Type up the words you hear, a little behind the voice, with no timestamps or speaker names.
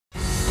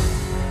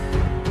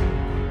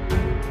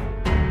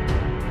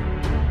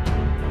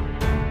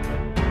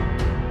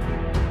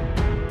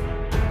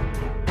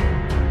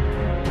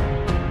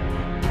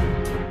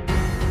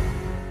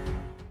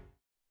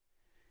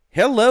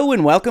Hello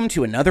and welcome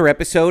to another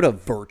episode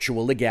of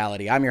Virtual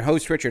Legality. I'm your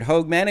host, Richard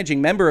Hogue,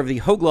 managing member of the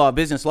Hogue Law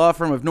Business Law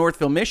Firm of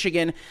Northville,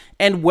 Michigan,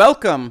 and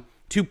welcome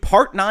to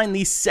Part 9,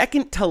 the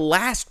second to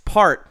last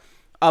part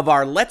of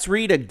our Let's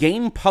Read a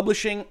Game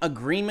Publishing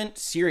Agreement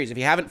series. If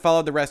you haven't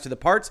followed the rest of the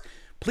parts,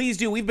 please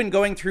do. We've been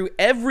going through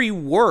every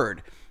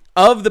word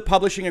of the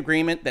publishing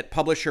agreement that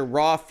publisher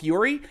Raw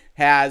Fury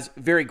has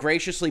very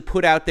graciously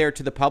put out there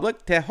to the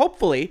public to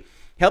hopefully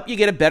help you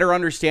get a better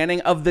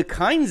understanding of the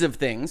kinds of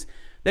things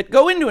that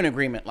go into an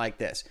agreement like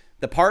this.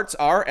 The parts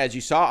are, as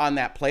you saw on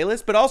that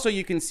playlist, but also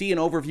you can see an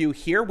overview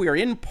here. We are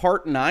in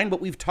Part 9,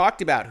 but we've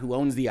talked about who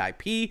owns the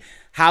IP,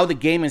 how the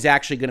game is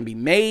actually going to be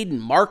made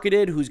and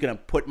marketed, who's going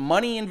to put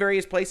money in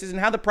various places, and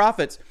how the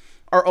profits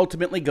are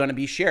ultimately going to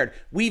be shared.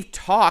 We've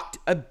talked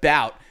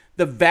about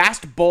the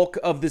vast bulk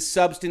of the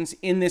substance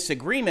in this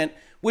agreement,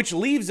 which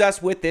leaves us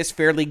with this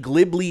fairly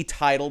glibly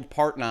titled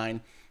Part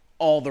 9,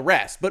 all the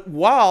rest. But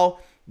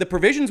while the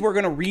provisions we're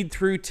going to read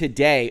through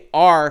today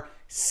are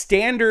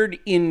standard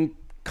in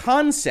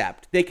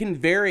concept, they can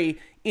vary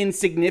in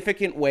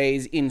significant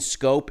ways in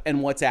scope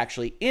and what's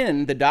actually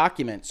in the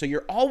document. So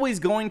you're always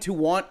going to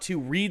want to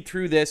read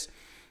through this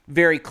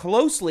very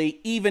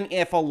closely, even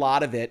if a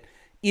lot of it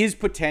is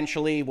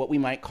potentially what we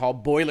might call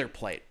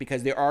boilerplate,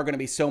 because there are going to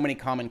be so many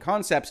common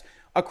concepts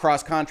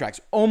across contracts.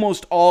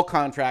 Almost all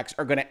contracts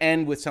are going to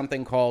end with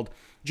something called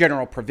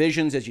general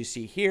provisions, as you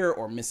see here,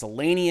 or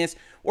miscellaneous,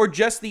 or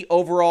just the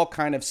overall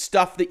kind of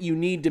stuff that you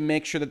need to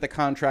make sure that the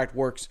contract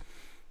works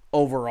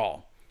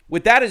overall.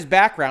 With that as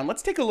background,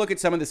 let's take a look at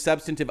some of the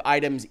substantive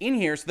items in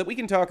here so that we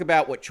can talk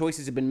about what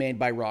choices have been made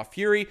by Raw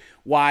Fury,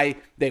 why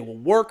they will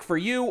work for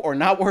you or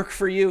not work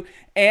for you,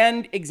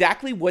 and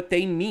exactly what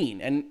they mean.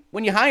 And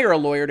when you hire a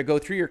lawyer to go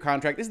through your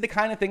contract, this is the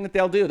kind of thing that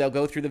they'll do. They'll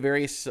go through the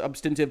various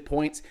substantive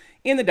points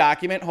in the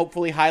document,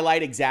 hopefully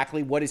highlight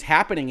exactly what is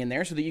happening in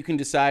there so that you can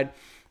decide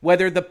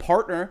whether the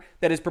partner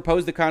that has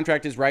proposed the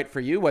contract is right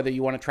for you, whether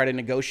you want to try to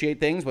negotiate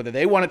things, whether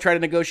they want to try to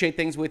negotiate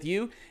things with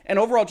you, and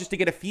overall just to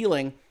get a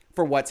feeling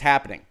for what's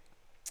happening.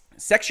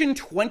 Section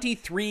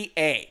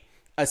 23A,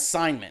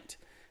 assignment.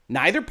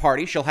 Neither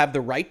party shall have the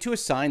right to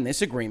assign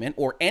this agreement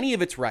or any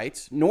of its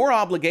rights nor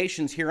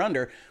obligations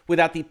hereunder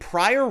without the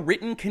prior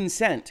written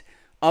consent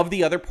of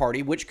the other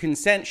party, which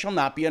consent shall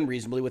not be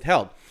unreasonably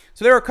withheld.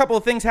 So there are a couple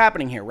of things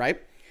happening here,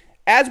 right?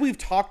 As we've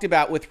talked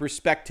about with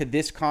respect to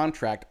this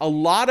contract, a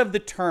lot of the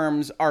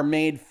terms are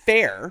made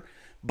fair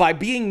by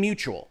being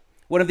mutual.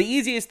 One of the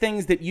easiest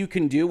things that you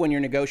can do when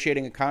you're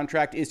negotiating a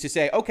contract is to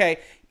say, okay,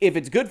 if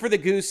it's good for the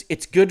goose,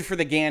 it's good for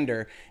the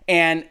gander.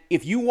 And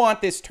if you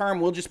want this term,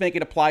 we'll just make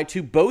it apply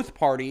to both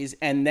parties,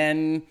 and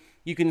then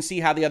you can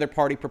see how the other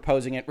party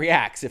proposing it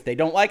reacts. If they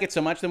don't like it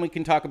so much, then we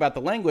can talk about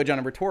the language on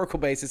a rhetorical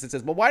basis that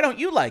says, well, why don't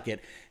you like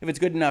it if it's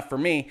good enough for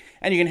me?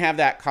 And you can have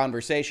that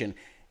conversation.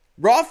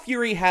 Raw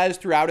Fury has,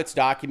 throughout its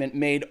document,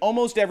 made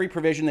almost every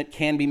provision that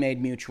can be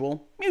made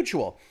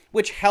mutual,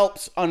 which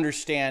helps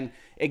understand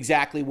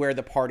exactly where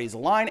the parties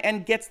align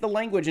and gets the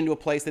language into a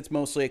place that's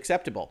mostly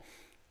acceptable.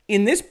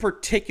 In this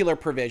particular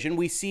provision,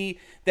 we see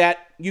that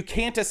you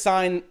can't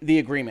assign the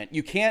agreement.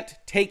 You can't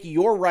take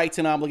your rights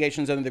and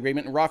obligations under the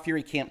agreement, and Raw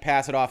Fury can't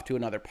pass it off to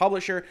another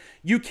publisher.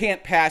 You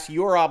can't pass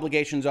your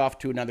obligations off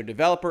to another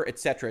developer,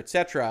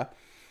 etc.,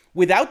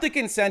 without the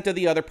consent of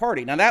the other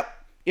party. Now that,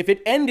 if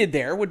it ended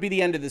there, would be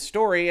the end of the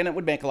story, and it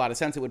would make a lot of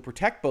sense. It would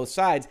protect both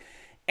sides.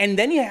 And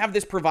then you have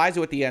this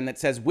proviso at the end that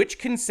says, which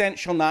consent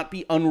shall not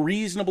be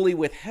unreasonably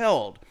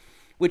withheld,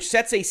 which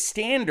sets a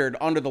standard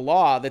under the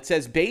law that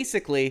says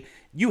basically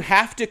you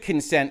have to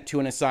consent to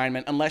an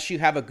assignment unless you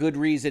have a good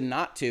reason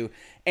not to.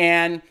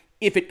 And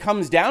if it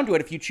comes down to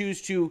it, if you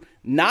choose to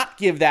not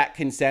give that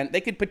consent,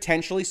 they could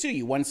potentially sue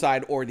you, one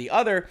side or the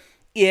other,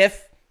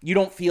 if you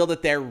don't feel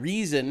that their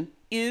reason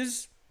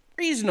is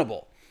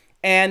reasonable.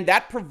 And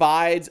that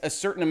provides a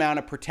certain amount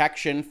of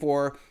protection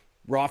for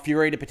Raw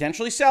Fury to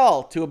potentially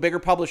sell to a bigger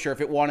publisher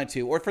if it wanted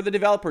to, or for the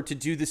developer to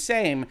do the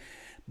same.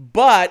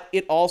 But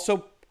it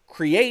also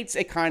creates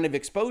a kind of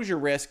exposure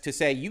risk to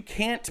say you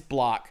can't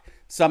block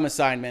some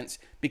assignments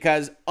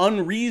because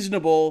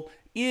unreasonable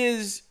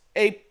is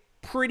a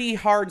pretty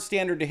hard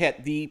standard to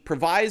hit. The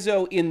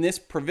proviso in this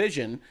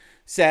provision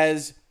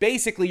says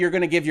basically you're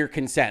going to give your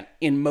consent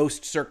in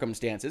most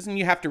circumstances, and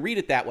you have to read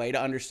it that way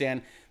to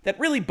understand that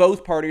really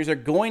both parties are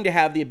going to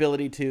have the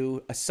ability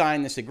to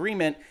assign this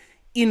agreement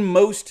in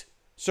most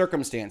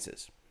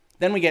circumstances.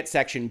 Then we get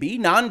Section B,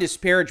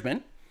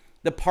 non-disparagement.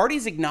 The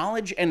parties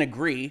acknowledge and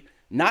agree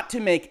not to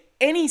make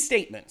any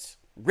statements,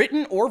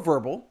 written or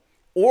verbal,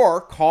 or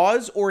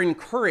cause or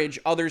encourage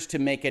others to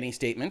make any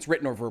statements,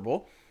 written or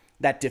verbal,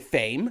 that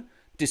defame,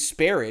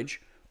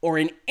 disparage, or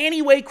in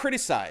any way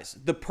criticize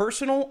the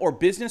personal or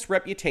business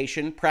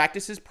reputation,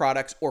 practices,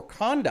 products, or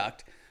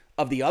conduct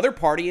of the other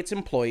party, its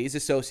employees,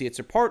 associates,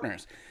 or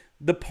partners.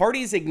 The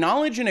parties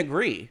acknowledge and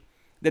agree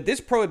that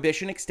this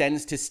prohibition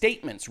extends to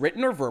statements,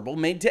 written or verbal,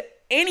 made to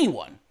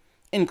anyone,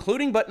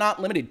 including but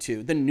not limited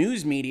to the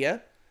news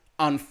media,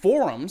 on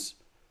forums,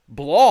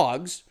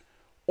 blogs,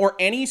 or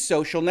any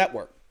social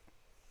network.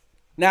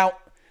 Now,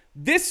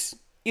 this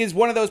is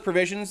one of those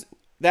provisions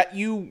that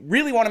you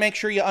really want to make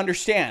sure you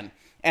understand.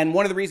 And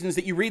one of the reasons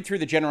that you read through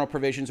the general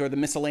provisions or the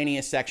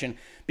miscellaneous section,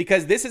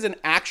 because this is an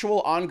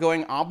actual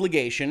ongoing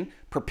obligation,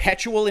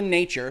 perpetual in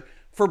nature,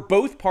 for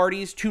both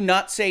parties to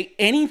not say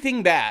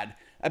anything bad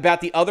about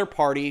the other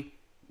party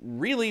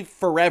really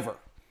forever.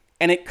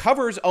 And it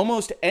covers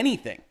almost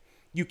anything.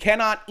 You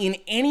cannot in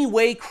any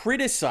way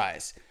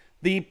criticize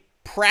the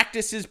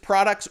practices,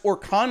 products, or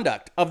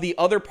conduct of the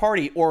other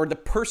party or the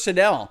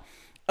personnel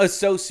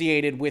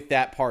associated with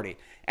that party.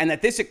 And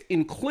that this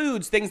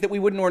includes things that we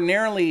wouldn't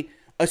ordinarily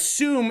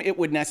assume it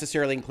would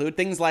necessarily include,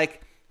 things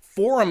like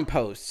forum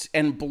posts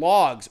and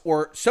blogs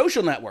or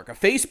social network, a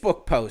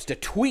Facebook post, a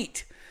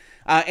tweet.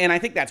 And I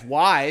think that's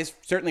wise,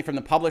 certainly from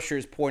the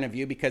publisher's point of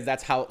view, because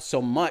that's how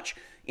so much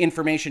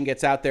information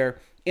gets out there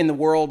in the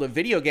world of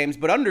video games.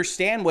 But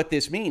understand what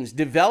this means.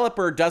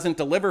 Developer doesn't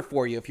deliver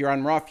for you. If you're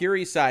on Raw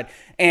Fury's side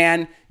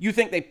and you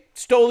think they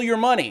stole your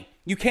money,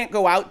 you can't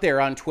go out there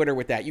on Twitter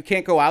with that. You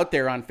can't go out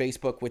there on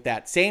Facebook with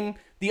that. Same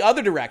the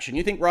other direction.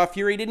 You think Raw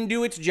Fury didn't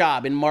do its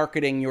job in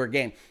marketing your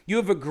game. You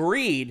have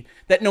agreed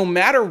that no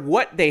matter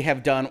what they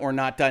have done or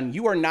not done,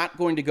 you are not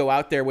going to go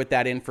out there with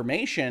that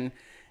information.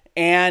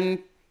 And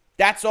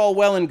that's all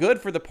well and good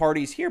for the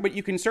parties here, but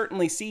you can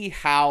certainly see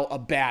how a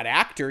bad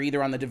actor,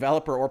 either on the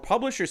developer or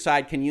publisher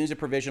side, can use a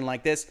provision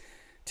like this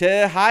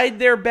to hide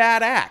their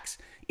bad acts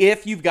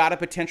if you've got a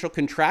potential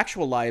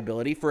contractual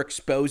liability for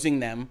exposing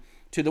them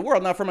to the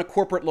world. Now, from a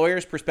corporate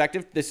lawyer's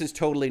perspective, this is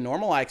totally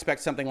normal. I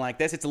expect something like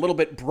this. It's a little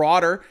bit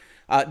broader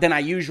than I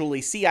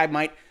usually see. I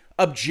might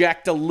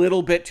object a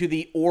little bit to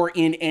the or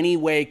in any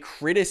way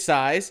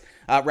criticize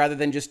rather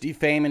than just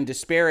defame and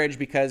disparage,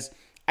 because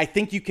I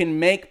think you can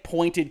make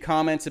pointed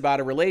comments about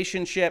a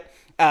relationship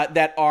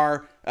that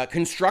are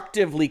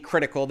constructively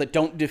critical, that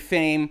don't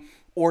defame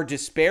or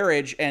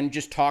disparage, and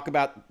just talk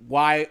about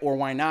why or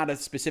why not a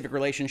specific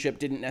relationship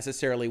didn't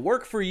necessarily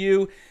work for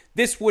you.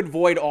 This would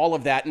void all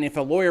of that. And if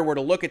a lawyer were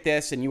to look at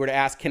this and you were to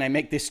ask, can I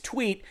make this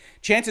tweet?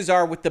 Chances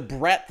are, with the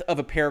breadth of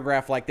a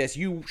paragraph like this,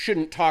 you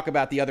shouldn't talk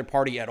about the other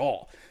party at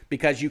all,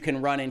 because you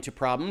can run into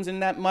problems, and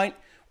that might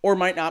or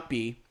might not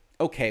be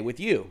okay with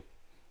you.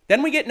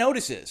 Then we get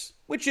notices,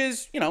 which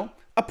is,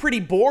 a pretty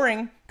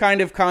boring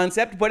kind of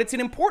concept, but it's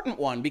an important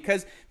one,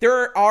 because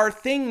there are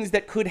things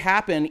that could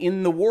happen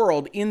in the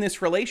world in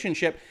this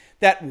relationship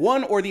that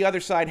one or the other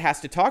side has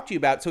to talk to you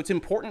about. So it's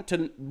important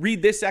to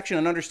read this section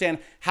and understand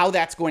how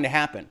that's going to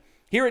happen.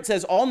 Here it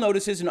says, all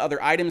notices and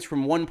other items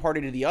from one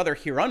party to the other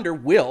hereunder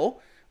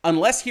will,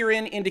 unless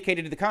herein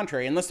indicated to the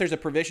contrary, unless there's a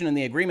provision in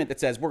the agreement that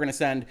says we're going to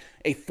send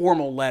a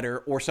formal letter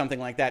or something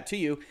like that to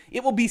you,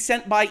 it will be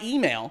sent by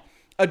email,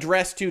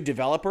 addressed to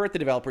developer at the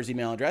developer's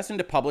email address and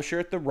to publisher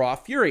at the Raw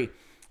Fury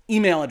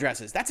email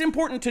addresses. That's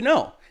important to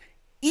know.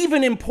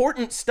 Even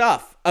important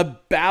stuff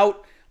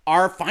about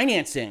our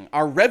financing,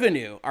 our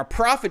revenue, our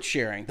profit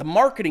sharing, the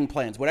marketing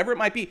plans, whatever it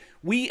might be,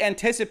 we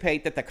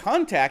anticipate that the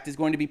contact is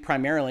going to be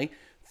primarily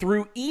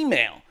through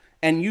email,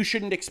 and you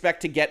shouldn't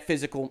expect to get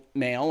physical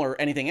mail or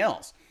anything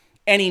else.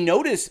 Any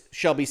notice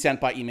shall be sent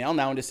by email,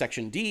 now into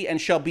Section D, and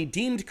shall be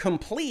deemed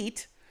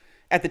complete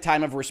at the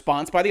time of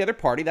response by the other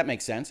party. That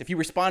makes sense. If you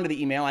respond to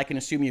the email, I can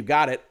assume you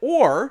got it.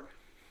 Or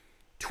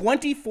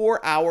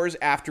 24 hours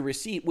after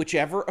receipt,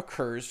 whichever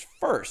occurs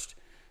first.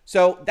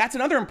 So that's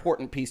another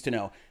important piece to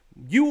know.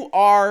 You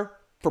are,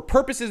 for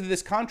purposes of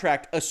this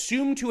contract,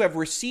 assumed to have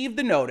received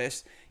the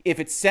notice if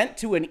it's sent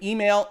to an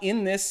email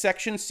in this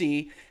Section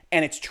C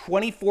and it's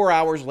 24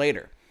 hours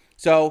later.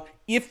 So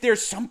if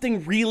there's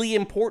something really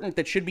important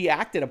that should be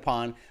acted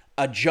upon,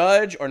 a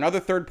judge or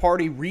another third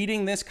party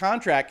reading this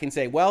contract can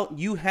say, well,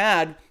 you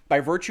had, by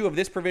virtue of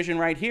this provision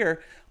right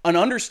here, an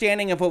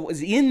understanding of what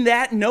was in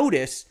that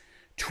notice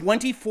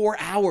 24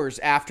 hours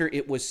after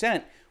it was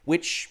sent,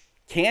 which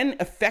can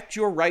affect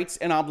your rights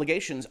and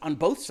obligations on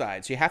both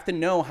sides. You have to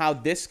know how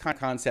this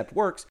concept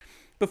works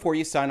before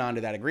you sign on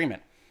to that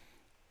agreement.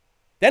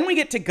 Then we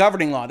get to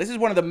governing law. This is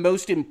one of the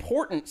most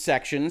important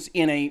sections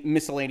in a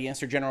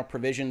miscellaneous or general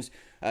provisions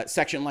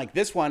section like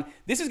this one.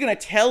 This is going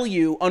to tell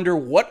you under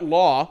what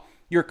law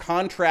your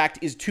contract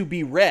is to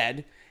be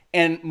read.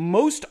 And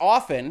most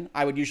often,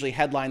 I would usually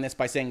headline this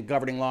by saying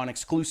governing law and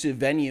exclusive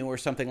venue or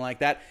something like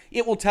that.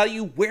 It will tell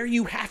you where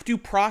you have to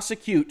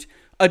prosecute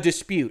a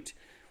dispute,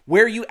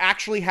 where you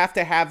actually have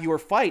to have your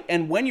fight.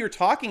 And when you're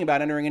talking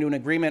about entering into an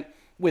agreement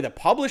with a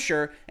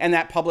publisher, and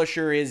that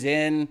publisher is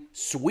in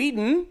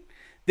Sweden,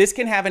 this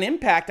can have an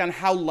impact on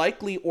how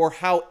likely or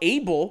how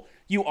able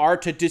you are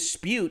to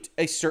dispute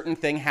a certain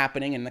thing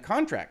happening in the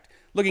contract.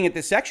 Looking at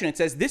this section, it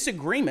says, this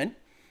agreement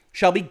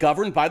shall be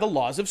governed by the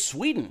laws of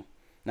Sweden.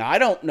 Now, I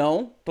don't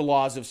know the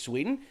laws of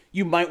Sweden.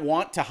 You might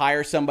want to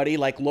hire somebody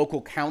like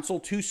local counsel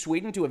to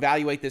Sweden to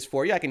evaluate this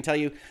for you. I can tell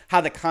you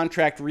how the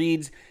contract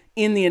reads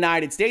in the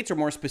United States, or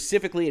more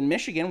specifically in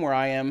Michigan, where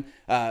I am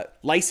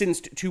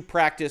licensed to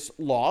practice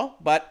law,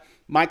 but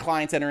my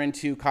clients enter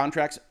into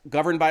contracts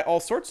governed by all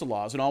sorts of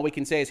laws, and all we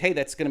can say is, hey,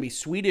 that's going to be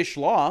Swedish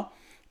law.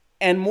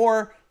 And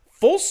more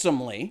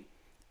fulsomely,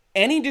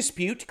 any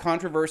dispute,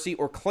 controversy,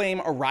 or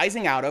claim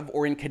arising out of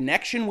or in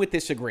connection with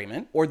this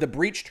agreement, or the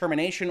breach,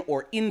 termination,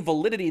 or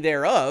invalidity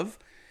thereof,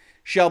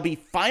 shall be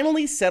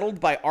finally settled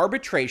by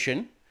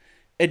arbitration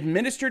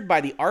administered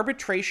by the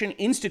Arbitration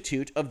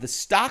Institute of the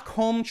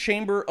Stockholm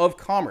Chamber of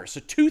Commerce.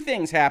 So two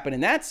things happen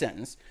in that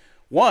sentence.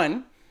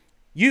 One,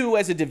 you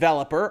as a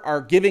developer are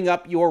giving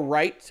up your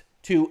right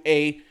to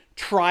a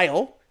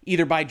trial,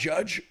 either by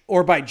judge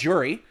or by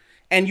jury,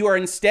 and you are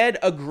instead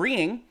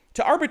agreeing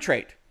to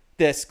arbitrate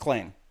this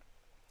claim.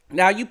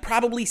 Now, you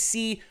probably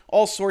see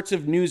all sorts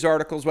of news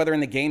articles, whether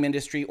in the game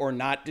industry or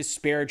not,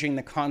 disparaging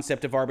the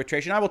concept of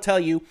arbitration. I will tell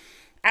you,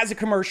 as a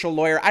commercial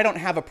lawyer, I don't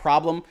have a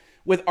problem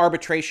with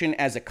arbitration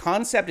as a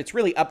concept. It's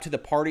really up to the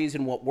parties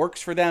and what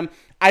works for them.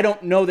 I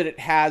don't know that it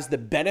has the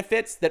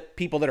benefits that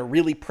people that are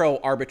really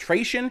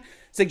pro-arbitration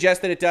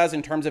suggest that it does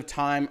in terms of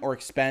time or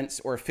expense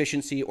or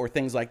efficiency or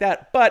things like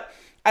that, but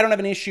I don't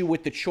have an issue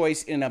with the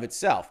choice in and of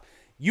itself.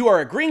 You are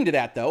agreeing to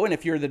that, though, and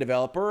if you're the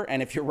developer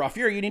and if you're Raw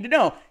Fury, you need to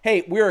know,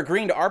 hey, we're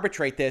agreeing to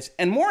arbitrate this,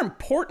 and more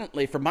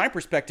importantly, from my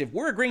perspective,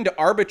 we're agreeing to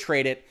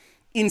arbitrate it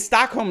in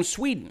Stockholm,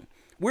 Sweden.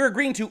 We're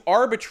agreeing to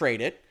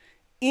arbitrate it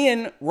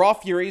in Raw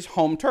Fury's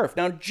home turf.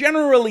 Now,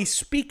 generally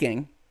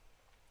speaking,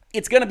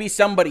 it's going to be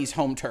somebody's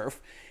home turf,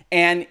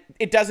 and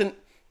it doesn't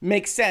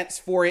make sense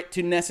for it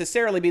to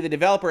necessarily be the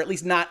developer, at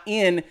least not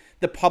in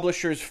the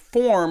publisher's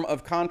form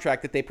of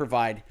contract that they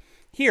provide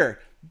here.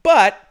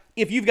 But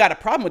if you've got a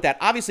problem with that,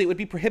 obviously it would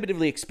be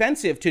prohibitively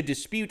expensive to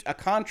dispute a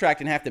contract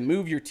and have to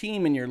move your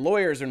team and your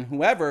lawyers and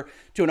whoever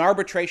to an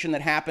arbitration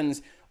that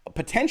happens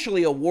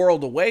potentially a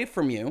world away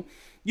from you.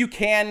 You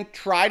can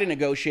try to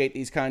negotiate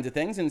these kinds of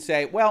things and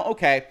say, well,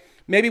 okay,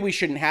 maybe we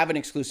shouldn't have an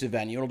exclusive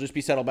venue. It'll just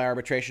be settled by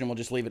arbitration and we'll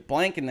just leave it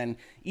blank, and then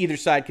either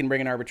side can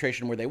bring an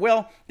arbitration where they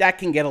will. That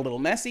can get a little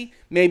messy.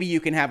 Maybe you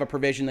can have a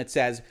provision that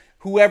says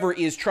whoever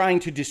is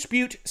trying to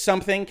dispute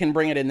something can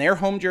bring it in their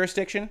home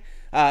jurisdiction.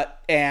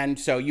 And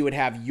so you would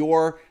have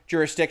your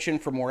jurisdiction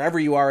from wherever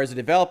you are as a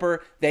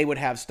developer. They would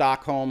have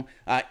Stockholm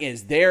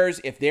is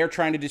theirs if they're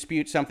trying to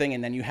dispute something,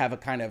 and then you have a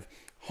kind of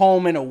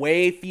home and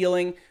away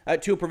feeling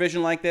to a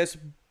provision like this.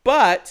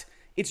 But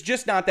it's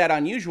just not that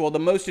unusual. The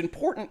most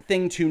important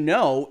thing to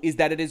know is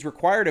that it is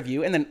required of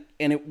you, and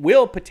it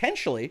will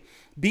potentially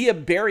be a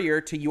barrier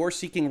to your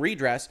seeking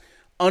redress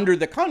under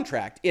the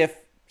contract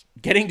if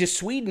getting to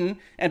Sweden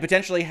and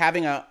potentially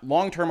having a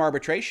long-term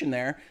arbitration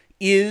there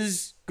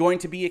is going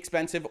to be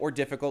expensive or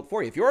difficult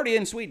for you. If you're already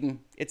in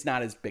Sweden, it's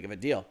not as big of a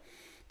deal.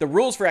 The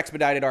rules for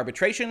expedited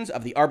arbitrations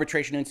of the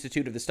Arbitration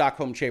Institute of the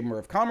Stockholm Chamber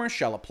of Commerce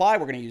shall apply.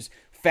 We're going to use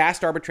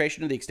fast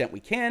arbitration to the extent we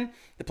can.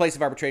 The place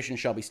of arbitration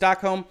shall be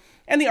Stockholm,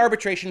 and the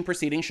arbitration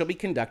proceedings shall be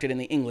conducted in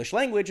the English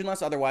language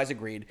unless otherwise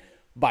agreed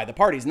by the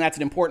parties. And that's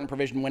an important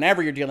provision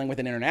whenever you're dealing with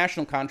an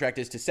international contract,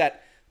 is to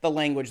set the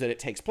language that it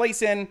takes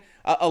place in.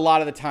 A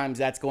lot of the times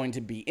that's going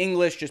to be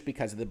English just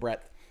because of the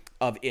breadth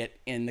of it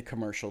in the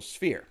commercial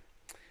sphere.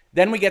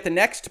 Then we get the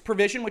next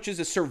provision, which is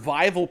a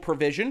survival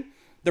provision.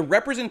 The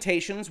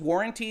representations,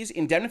 warranties,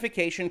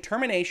 indemnification,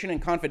 termination,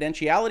 and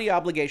confidentiality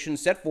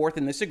obligations set forth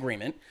in this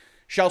agreement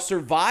shall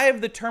survive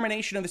the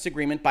termination of this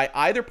agreement by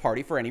either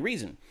party for any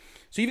reason.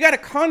 So you've got a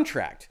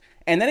contract,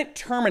 and then it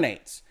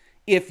terminates.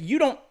 If you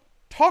don't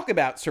talk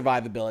about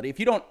survivability, if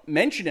you don't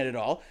mention it at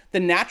all, the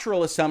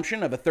natural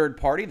assumption of a third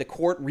party, the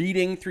court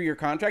reading through your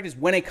contract, is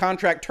when a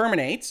contract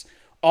terminates,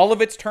 all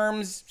of its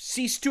terms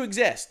cease to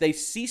exist. They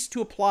cease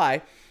to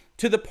apply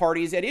to the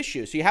parties at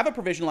issue. So you have a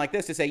provision like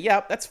this to say,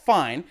 yeah, that's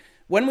fine.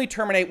 When we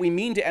terminate, we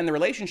mean to end the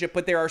relationship,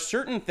 but there are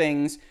certain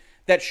things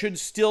that should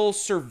still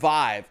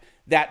survive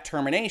that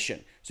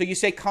termination. So you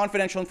say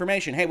confidential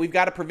information. Hey, we've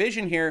got a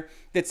provision here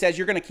that says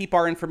you're going to keep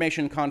our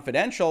information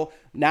confidential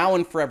now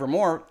and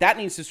forevermore. That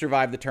needs to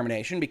survive the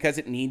termination because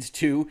it needs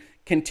to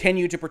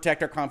continue to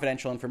protect our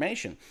confidential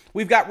information.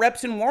 We've got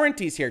reps and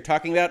warranties here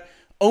talking about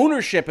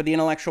ownership of the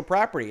intellectual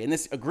property. And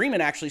this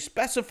agreement actually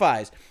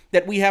specifies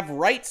that we have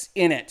rights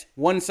in it,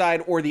 one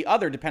side or the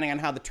other, depending on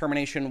how the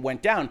termination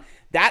went down.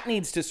 That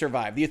needs to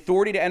survive. The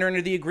authority to enter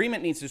into the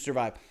agreement needs to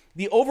survive.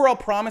 The overall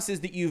promises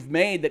that you've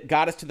made that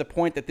got us to the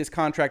point that this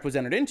contract was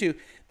entered into,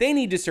 they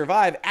need to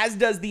survive, as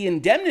does the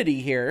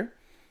indemnity here,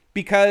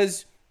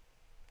 because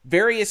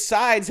various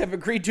sides have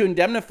agreed to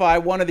indemnify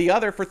one or the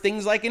other for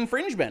things like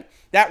infringement.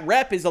 That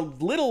rep is a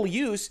little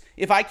use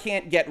if I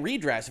can't get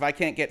redress, if I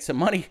can't get some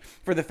money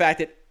for the fact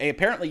that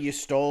apparently you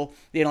stole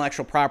the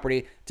intellectual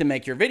property to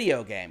make your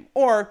video game.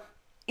 Or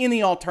in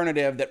the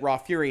alternative that Raw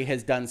Fury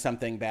has done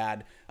something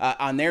bad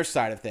on their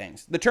side of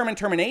things. The term and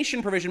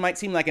termination provision might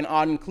seem like an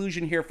odd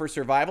inclusion here for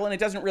survival, and it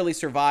doesn't really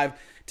survive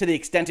to the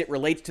extent it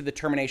relates to the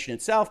termination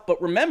itself.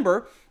 But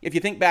remember, if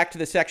you think back to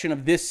the section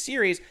of this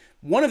series,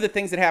 one of the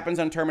things that happens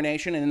on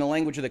termination and in the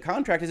language of the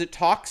contract is it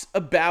talks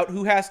about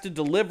who has to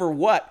deliver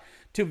what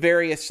to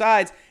various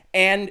sides.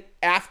 And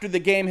after the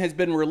game has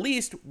been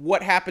released,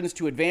 what happens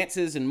to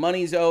advances and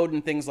monies owed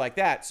and things like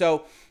that.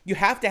 So you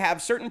have to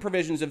have certain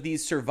provisions of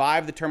these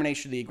survive the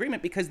termination of the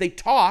agreement because they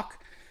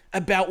talk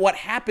about what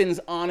happens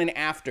on and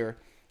after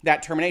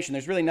that termination.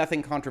 There's really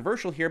nothing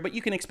controversial here, but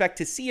you can expect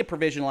to see a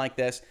provision like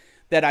this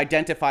that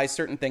identifies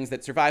certain things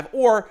that survive,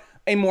 or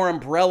a more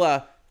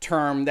umbrella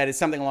term that is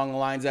something along the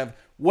lines of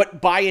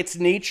what by its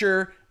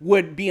nature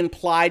would be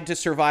implied to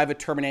survive a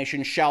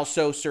termination shall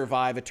so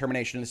survive a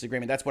termination of this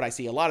agreement. That's what I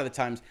see a lot of the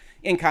times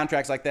in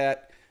contracts like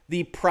that.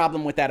 The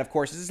problem with that, of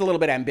course, is it's a little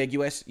bit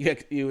ambiguous.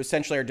 You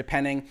essentially are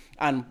depending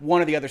on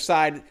one or the other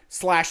side /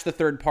 the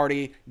third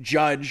party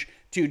judge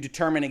to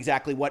determine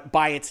exactly what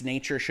by its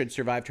nature should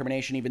survive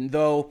termination, even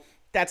though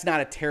that's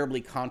not a terribly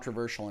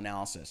controversial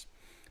analysis.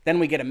 Then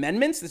we get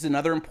amendments. This is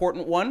another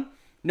important one.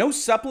 No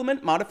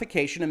supplement,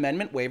 modification,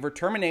 amendment, waiver,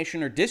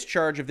 termination, or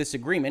discharge of this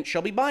agreement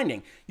shall be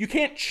binding. You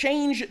can't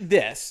change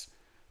this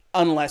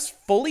unless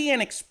fully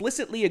and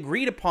explicitly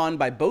agreed upon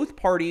by both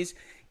parties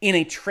in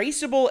a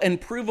traceable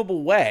and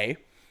provable way,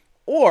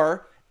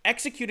 or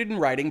executed in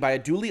writing by a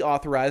duly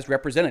authorized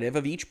representative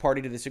of each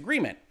party to this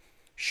agreement,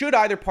 should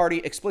either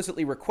party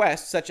explicitly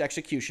request such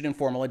execution in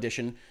formal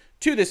addition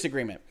to this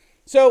agreement.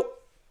 So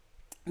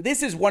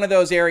this is one of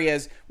those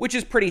areas which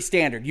is pretty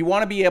standard. You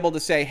want to be able to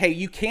say, hey,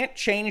 you can't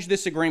change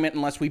this agreement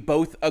unless we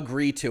both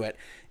agree to it.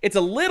 It's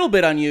a little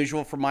bit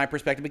unusual from my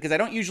perspective because I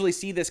don't usually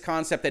see this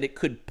concept that it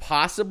could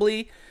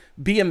possibly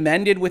be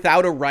amended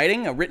without a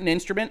written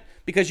instrument,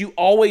 because you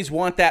always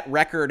want that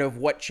record of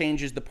what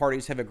changes the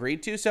parties have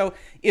agreed to. So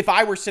if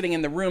I were sitting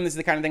in the room, this is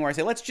the kind of thing where I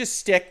say, let's just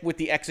stick with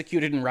the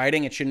executed in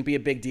writing. It shouldn't be a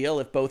big deal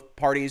if both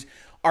parties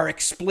are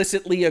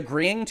explicitly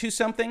agreeing to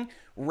something,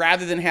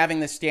 rather than having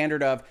the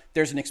standard of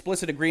there's an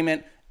explicit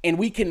agreement and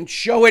we can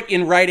show it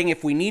in writing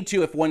if we need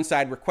to, if one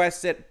side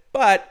requests it.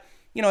 But,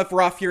 you know, if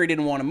Raw Fury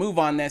didn't want to move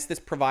on this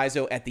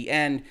proviso at the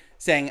end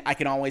saying I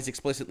can always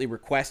explicitly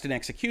request an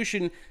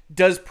execution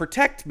does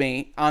protect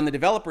me on the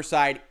developer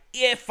side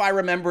if I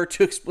remember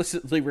to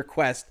explicitly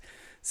request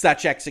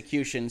such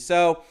execution.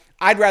 So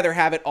I'd rather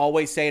have it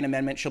always say an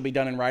amendment shall be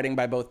done in writing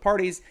by both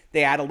parties.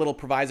 They add a little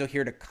proviso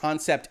here to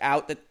concept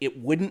out that it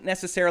wouldn't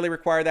necessarily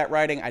require that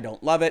writing. I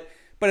don't love it,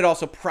 but it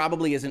also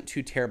probably isn't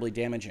too terribly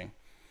damaging.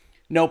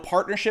 No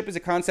partnership is a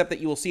concept that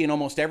you will see in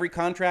almost every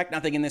contract.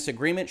 Nothing in this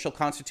agreement shall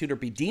constitute or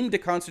be deemed to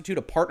constitute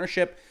a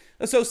partnership,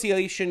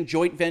 association,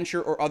 joint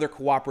venture, or other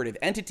cooperative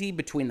entity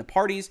between the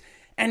parties,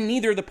 and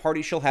neither of the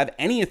parties shall have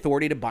any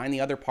authority to bind the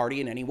other party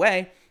in any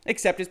way,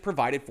 except as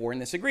provided for in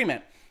this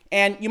agreement.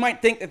 And you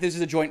might think that this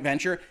is a joint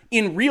venture.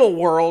 In real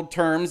world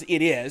terms,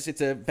 it is.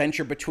 It's a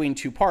venture between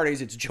two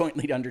parties. It's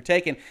jointly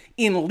undertaken.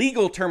 In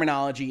legal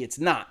terminology, it's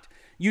not.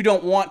 You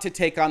don't want to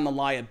take on the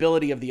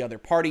liability of the other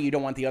party. You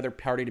don't want the other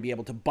party to be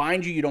able to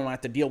bind you. You don't want to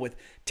have to deal with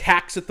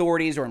tax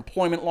authorities or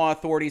employment law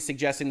authorities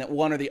suggesting that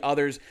one or the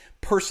other's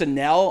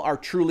personnel are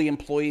truly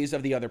employees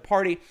of the other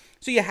party.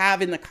 So you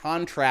have in the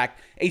contract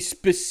a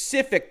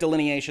specific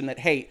delineation that,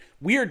 hey,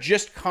 we are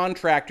just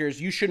contractors.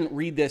 You shouldn't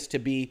read this to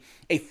be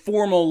a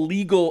formal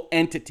legal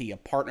entity, a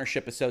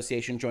partnership,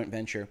 association, joint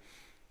venture,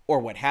 or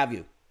what have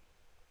you.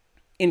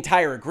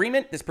 Entire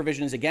agreement. This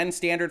provision is again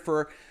standard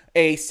for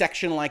a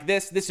section like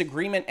this. This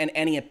agreement and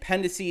any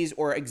appendices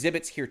or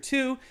exhibits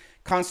hereto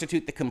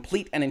constitute the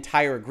complete and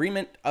entire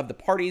agreement of the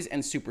parties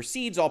and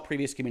supersedes all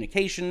previous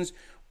communications,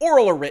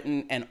 oral or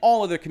written, and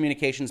all other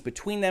communications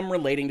between them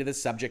relating to the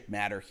subject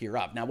matter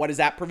hereof. Now, what is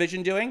that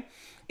provision doing?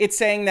 It's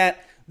saying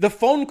that the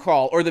phone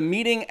call or the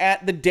meeting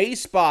at the day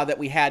spa that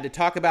we had to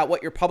talk about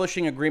what your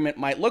publishing agreement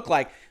might look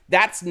like,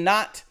 that's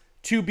not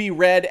to be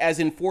read as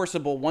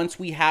enforceable once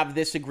we have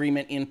this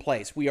agreement in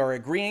place. We are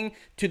agreeing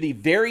to the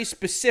very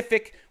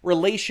specific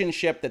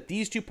relationship that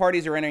these two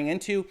parties are entering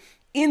into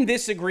in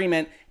this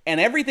agreement, and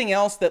everything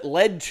else that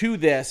led to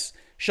this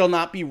shall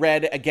not be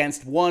read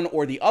against one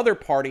or the other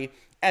party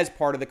as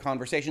part of the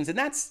conversations. And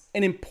that's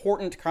an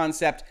important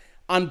concept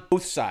on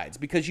both sides,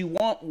 because you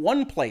want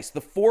one place,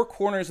 the four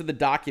corners of the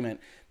document,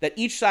 that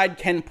each side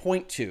can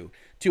point to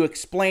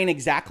explain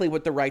exactly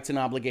what the rights and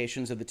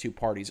obligations of the two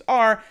parties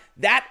are.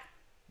 That,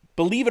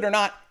 believe it or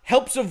not,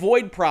 helps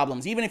avoid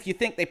problems. Even if you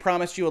think they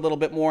promised you a little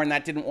bit more and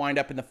that didn't wind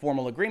up in the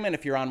formal agreement,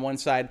 if you're on one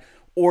side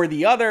or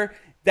the other,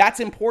 that's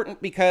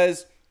important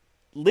because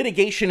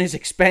litigation is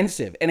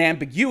expensive and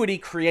ambiguity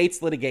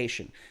creates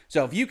litigation.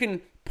 So if you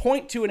can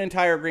point to an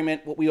entire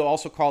agreement, what we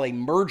also call a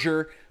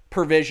merger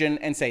provision,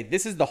 and say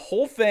this is the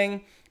whole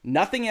thing,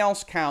 nothing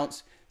else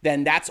counts,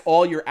 then that's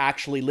all you're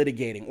actually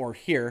litigating, or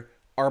here,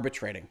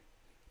 arbitrating.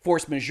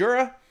 Force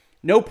majeure.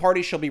 No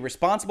party shall be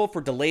responsible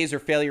for delays or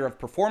failure of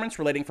performance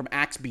relating from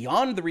acts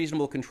beyond the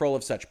reasonable control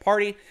of such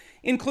party,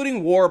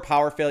 including war,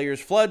 power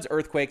failures, floods,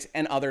 earthquakes,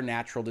 and other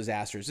natural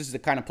disasters. This is the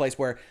kind of place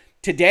where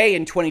today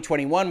in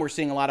 2021, we're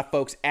seeing a lot of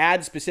folks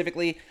add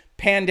specifically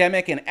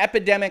pandemic and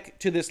epidemic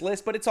to this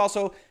list, but it's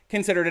also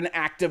considered an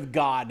act of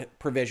God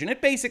provision.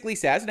 It basically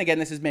says, and again,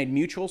 this is made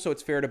mutual, so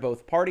it's fair to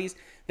both parties,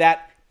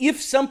 that if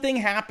something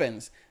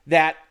happens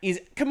that is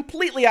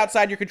completely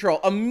outside your control,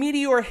 a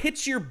meteor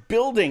hits your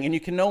building and you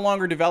can no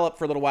longer develop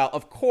for a little while,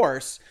 of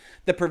course,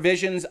 the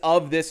provisions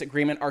of this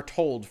agreement are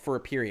told for a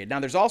period. Now,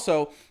 there's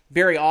also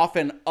very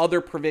often other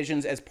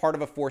provisions as part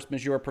of a force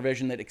majeure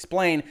provision that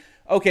explain,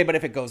 okay, but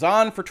if it goes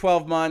on for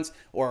 12 months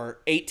or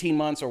 18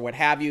 months or what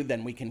have you,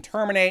 then we can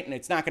terminate. And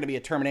it's not going to be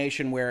a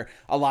termination where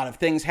a lot of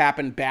things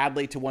happen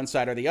badly to one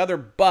side or the other,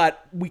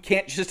 but we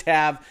can't just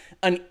have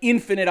an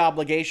infinite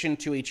obligation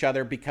to each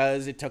other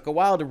because it took a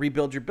while to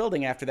rebuild your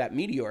building after that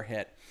meteor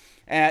hit.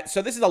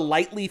 So this is a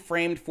lightly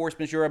framed force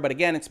majeure, but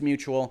again, it's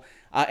mutual.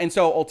 And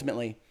so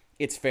ultimately,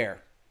 it's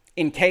fair.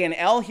 In K and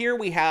L here,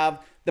 we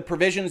have the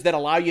provisions that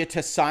allow you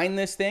to sign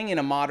this thing in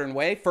a modern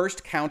way.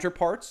 First,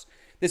 counterparts.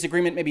 This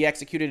agreement may be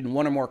executed in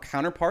one or more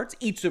counterparts,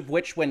 each of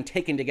which, when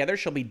taken together,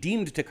 shall be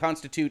deemed to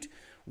constitute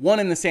one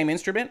and the same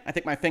instrument. I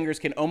think my fingers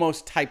can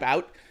almost type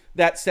out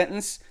that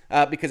sentence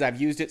because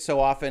I've used it so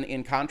often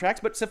in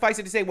contracts. But suffice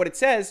it to say, what it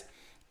says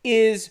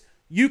is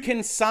you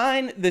can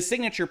sign the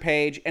signature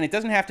page, and it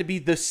doesn't have to be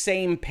the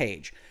same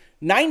page.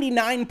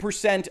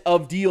 99%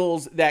 of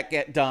deals that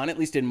get done, at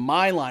least in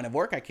my line of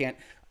work, I can't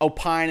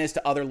opine as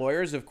to other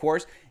lawyers, of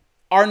course,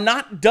 are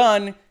not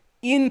done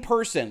in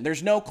person.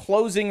 There's no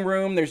closing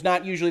room. There's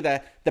not usually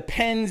the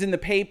pens and the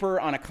paper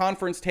on a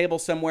conference table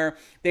somewhere.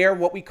 They are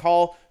what we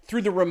call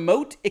through the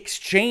remote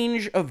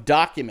exchange of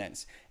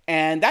documents.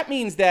 And that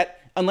means that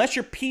unless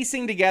you're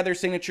piecing together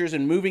signatures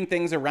and moving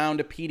things around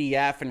a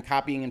PDF and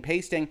copying and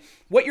pasting,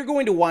 what you're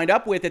going to wind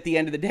up with at the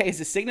end of the day is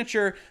a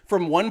signature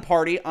from one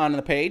party on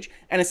the page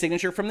and a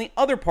signature from the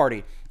other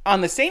party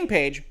on the same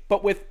page,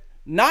 but with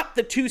not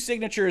the two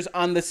signatures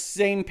on the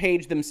same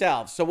page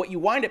themselves. So what you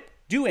wind up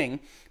doing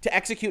to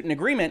execute an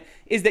agreement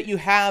is that you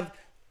have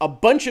a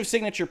bunch of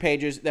signature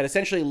pages that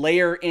essentially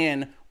layer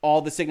in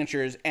all the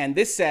signatures, and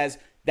this says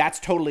that's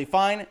totally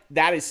fine.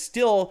 That is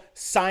still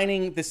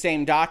signing the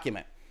same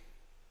document.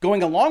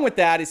 Going along with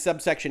that is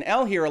subsection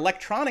L here,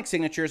 electronic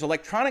signatures.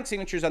 Electronic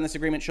signatures on this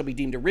agreement shall be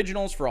deemed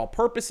originals for all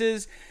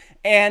purposes,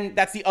 and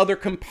that's the other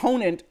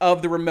component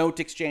of the remote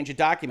exchange of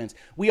documents.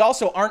 We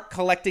also aren't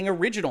collecting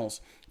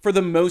originals for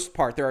the most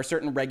part. There are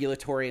certain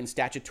regulatory and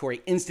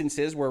statutory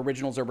instances where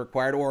originals are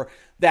required, or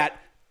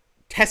that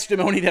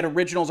testimony that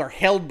originals are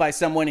held by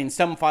someone in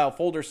some file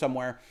folder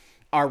somewhere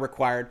are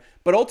required.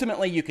 But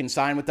ultimately, you can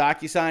sign with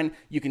DocuSign.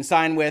 You can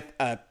sign with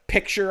a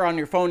picture on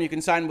your phone. You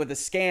can sign with a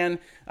scan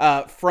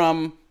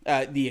from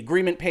the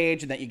agreement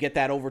page, and that you get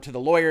that over to the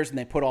lawyers, and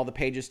they put all the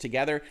pages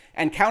together.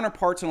 And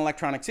counterparts and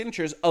electronic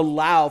signatures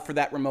allow for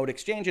that remote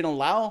exchange and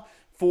allow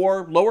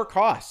for lower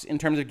costs in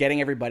terms of getting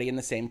everybody in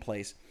the same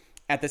place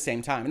at the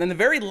same time. And then the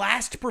very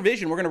last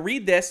provision, we're going to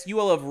read this. You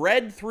will have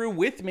read through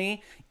with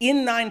me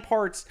in 9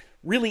 parts,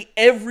 really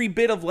every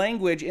bit of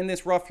language in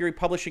this Raw Fury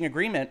publishing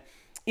agreement.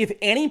 If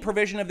any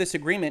provision of this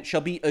agreement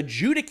shall be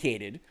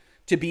adjudicated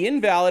to be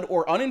invalid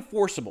or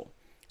unenforceable.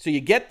 So you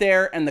get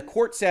there and the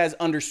court says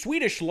under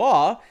Swedish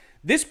law,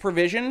 this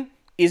provision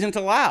isn't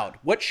allowed.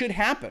 What should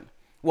happen?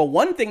 Well,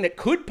 one thing that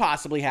could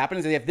possibly happen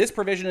is that if this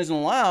provision isn't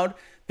allowed,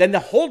 then the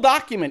whole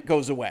document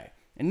goes away.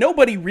 And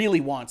nobody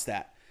really wants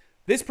that.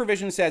 This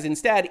provision says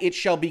instead, it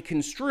shall be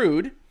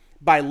construed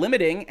by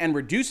limiting and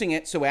reducing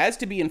it so as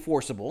to be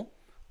enforceable,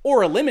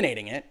 or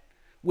eliminating it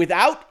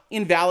without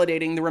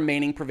invalidating the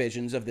remaining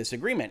provisions of this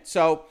agreement.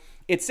 So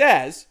it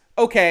says,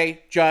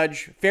 okay,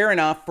 judge, fair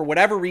enough. For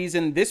whatever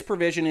reason, this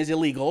provision is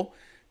illegal.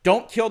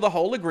 Don't kill the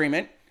whole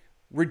agreement.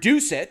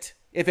 Reduce it.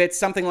 If it's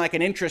something like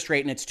an interest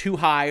rate and it's too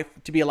high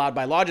to be allowed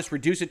by law, just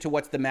reduce it to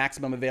what's the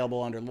maximum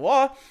available under the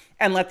law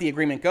and let the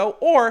agreement go.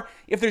 Or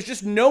if there's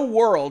just no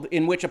world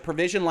in which a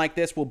provision like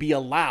this will be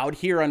allowed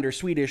here under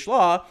Swedish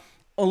law,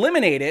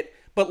 eliminate it,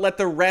 but let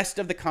the rest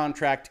of the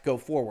contract go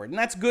forward. And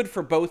that's good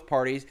for both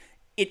parties.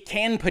 It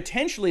can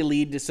potentially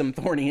lead to some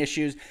thorny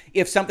issues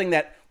if something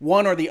that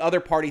one or the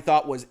other party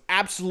thought was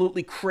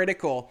absolutely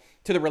critical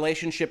to the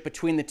relationship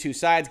between the two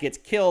sides gets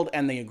killed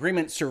and the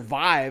agreement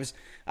survives.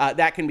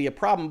 That can be a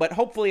problem. But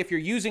hopefully if you're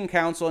using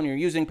counsel and you're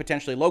using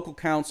potentially local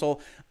counsel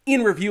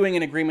in reviewing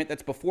an agreement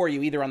that's before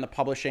you, either on the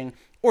publishing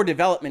or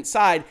development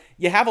side,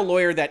 you have a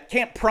lawyer that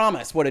can't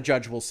promise what a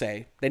judge will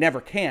say. They never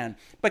can,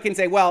 but can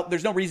say, well,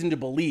 there's no reason to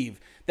believe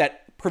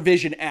that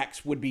provision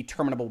X would be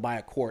terminable by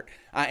a court.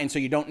 And so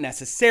you don't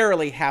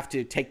necessarily have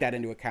to take that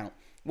into account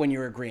when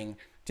you're agreeing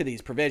to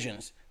these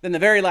provisions. Then the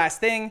very last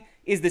thing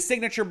is the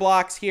signature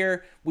blocks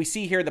here. We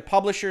see here the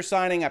publisher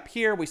signing up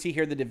here. We see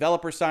here the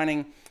developer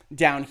signing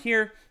down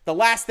here. The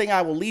last thing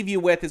I will leave you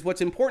with is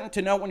what's important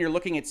to note when you're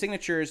looking at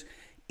signatures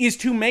is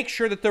to make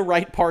sure that the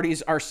right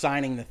parties are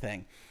signing the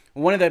thing.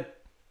 One of the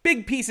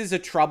big pieces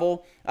of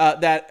trouble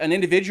that an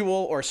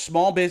individual or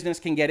small business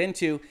can get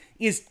into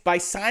is by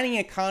signing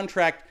a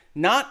contract,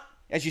 not,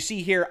 as you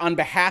see here, on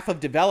behalf of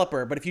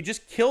developer, but if you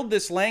just killed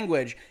this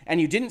language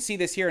and you didn't see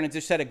this here and it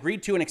just said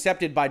agreed to and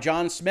accepted by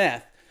John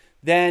Smith,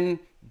 then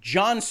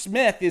John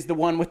Smith is the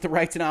one with the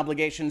rights and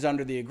obligations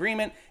under the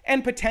agreement,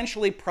 and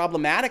potentially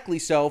problematically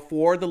so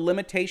for the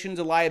limitations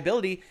of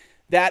liability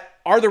that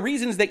are the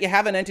reasons that you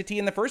have an entity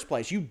in the first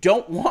place. You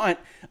don't want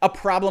a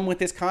problem with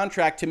this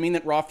contract to mean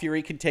that Raw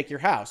Fury could take your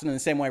house. And in the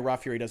same way, Raw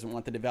Fury doesn't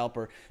want the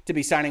developer to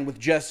be signing with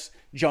just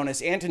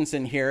Jonas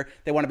Antonsen here.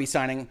 They want to be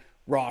signing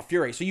raw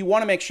fury. So you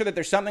want to make sure that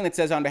there's something that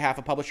says on behalf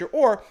of publisher,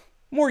 or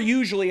more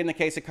usually in the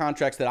case of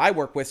contracts that I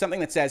work with, something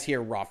that says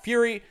here raw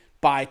fury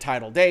by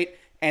title date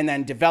and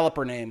then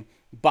developer name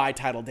by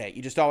title date.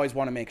 You just always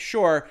want to make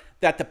sure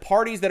that the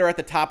parties that are at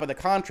the top of the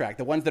contract,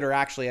 the ones that are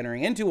actually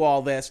entering into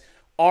all this,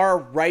 are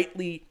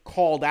rightly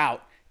called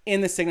out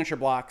in the signature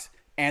blocks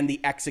and the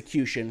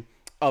execution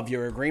of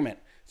your agreement.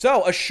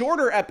 So a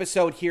shorter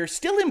episode here,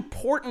 still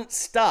important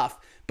stuff,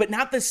 but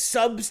not the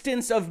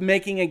substance of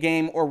making a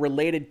game or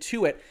related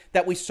to it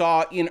that we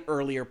saw in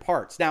earlier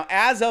parts. Now,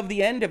 as of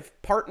the end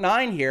of part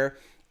 9 here,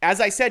 as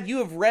I said, you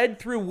have read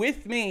through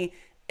with me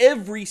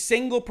every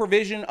single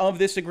provision of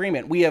this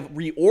agreement. We have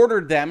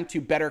reordered them to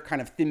better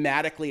kind of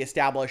thematically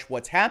establish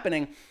what's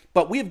happening,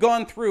 but we've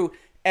gone through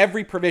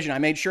every provision. I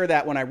made sure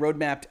that when I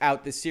roadmapped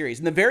out this series.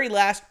 In the very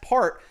last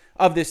part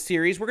of this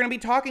series, we're going to be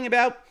talking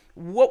about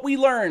what we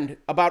learned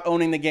about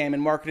owning the game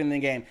and marketing the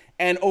game,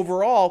 and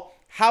overall,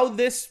 how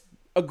this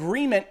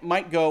agreement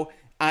might go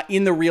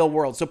in the real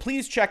world. So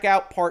please check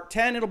out part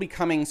 10. It'll be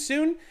coming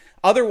soon.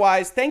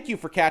 Otherwise, thank you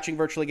for catching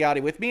Virtual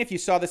Legality with me. If you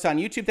saw this on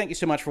YouTube, thank you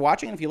so much for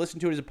watching. And if you listen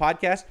to it as a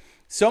podcast,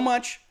 so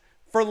much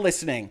for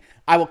listening.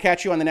 I will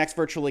catch you on the next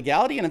Virtual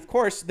Legality and, of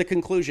course, the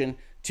conclusion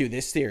to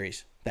this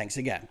series. Thanks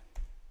again.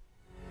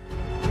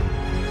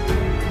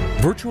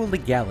 Virtual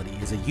Legality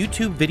is a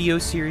YouTube video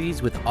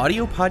series with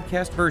audio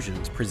podcast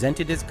versions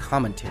presented as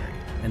commentary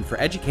and for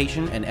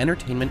education and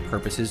entertainment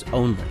purposes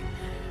only.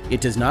 It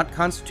does not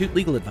constitute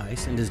legal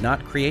advice and does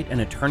not create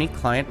an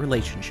attorney-client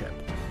relationship.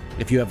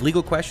 If you have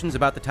legal questions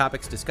about the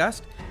topics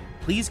discussed,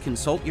 please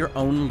consult your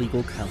own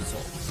legal counsel.